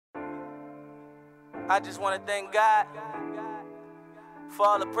I just want to thank God for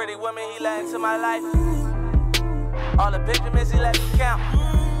all the pretty women He let into my life, all the Benjamins He let me count,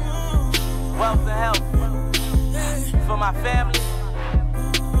 wealth and health for my family,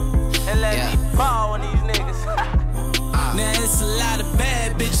 and let me ball on these niggas. Now it's a lot of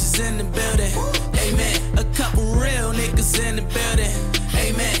bad bitches in the building. Amen. A couple real niggas in the building.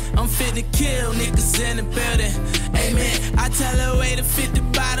 Amen. I'm fit to kill niggas in the building. Amen. I tell her wait to 50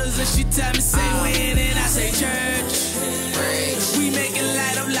 bottles and she tell me say when, and I say church. We make it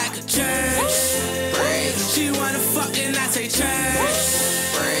light up like a church. She wanna fuck and I say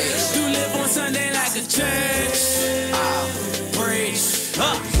church. Do live on Sunday like a church.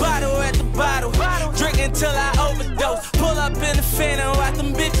 Bottle at the bottle, drink until I overdose. Pull up in the Phantom, watch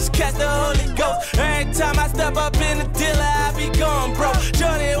them bitches catch the Holy Ghost. Every time I step up in the dealer, I be going broke.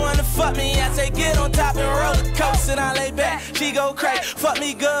 Shorty wanna fuck me, I say get on top and roller coaster. And I lay back, she go crazy. Fuck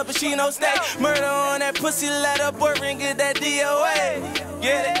me good, but she no stay. Murder on that pussy, let her boyfriend get that DOA.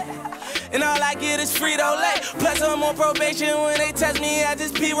 Get it? And all I get is Frito-Lay. Plus I'm on probation, when they test me, I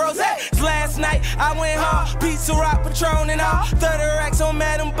just pee rose. Last night, I went hard, pizza, rock, Patron and all. 30 racks on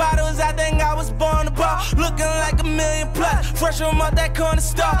Madam Bottles, I think I was born to ball. Looking like $1 million plus, fresh from out that corner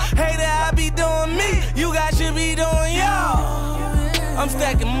store. Hater, I be doing me, you guys should be doing y'all. I'm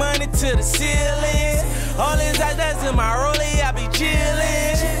stacking money to the ceiling. All this ice that's in my rollie, I be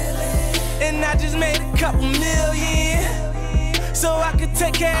chillin'. And I just made a couple million, so I could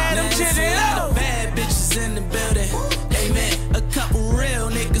take care of them children. Oh. Bad bitches in the building. Amen. A couple real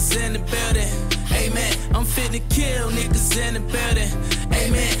niggas in the building. Amen. I'm fit to kill niggas in the building.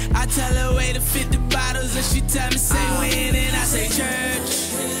 Amen. I tell her wait to 50 bottles and she tell me say when, and I say church.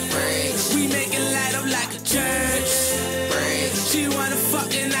 We make it light up like a church. She wanna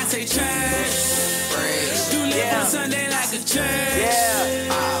fuck and I say church. Do live on Sunday like a church.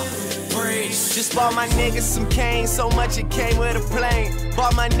 Just bought my niggas some cane, so much it came with a plane.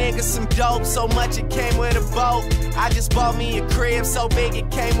 Bought my niggas some dope, so much it came with a boat. I just bought me a crib, so big it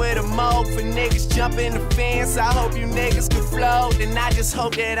came with a moat. For niggas jumping the fence, I hope you niggas can float. And I just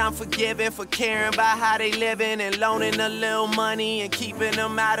hope that I'm forgiven for caring about how they living and loaning a little money and keeping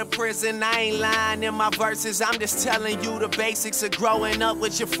them out of prison. I ain't lying in my verses, I'm just telling you the basics of growing up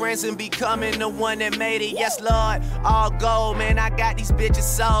with your friends and becoming the one that made it. Yes, Lord, all gold, man, I got these bitches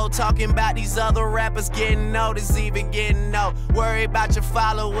sold. Talking about these other rappers getting noticed, even getting no. Worry about your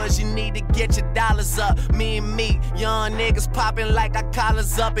followers, you need to get your dollars up. Me and me, young niggas popping like our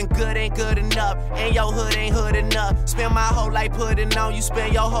collars up, and good ain't good enough, and your hood ain't hood enough. Spend my whole life putting on, you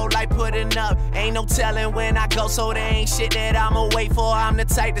spend your whole life putting up. Ain't no telling when I go, so there ain't shit that I'ma wait for. I'm the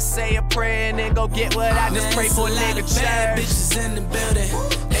type to say a prayer and then go get what I just pray for. Nigga, bad bitches in the building.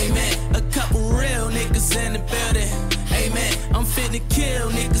 Amen. A couple real niggas in the building. Amen. I'm fit to kill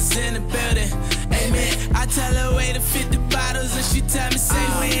niggas in the building. Amen. I tell her wait to 50 bottles and she tell me say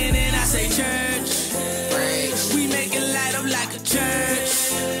when, and I say church. We make it light up like a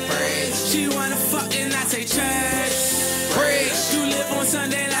church. She wanna fuck and I say church. Do live on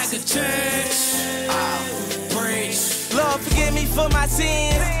Sunday like a church. Lord, forgive me for my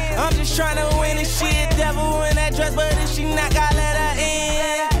sins. I'm just trying to win this shit. Devil in that dress, but if she not, I let her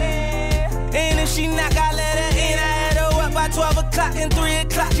in. And if she not, I let her in. I had her up by 12 o'clock and 3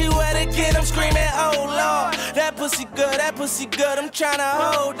 o'clock. She wet again, I'm screaming, oh Lord. That pussy good, I'm trying to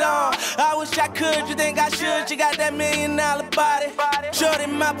hold on. I wish I could, you think I should? She got that $1 million body. Shorty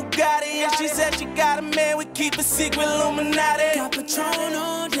my Bugatti, and she said she got a man. We keep a secret, Illuminati. Got Patron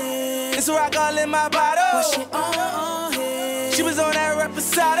all day. It's a rock all in my bottle. But she on head. She was on that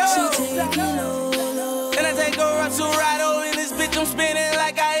Reposado. She take it low. And I take her up to Rado. In this bitch I'm spinning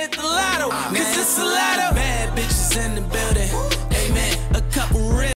like I hit the lotto. Cause it's a lotto. Bad bitches in the building.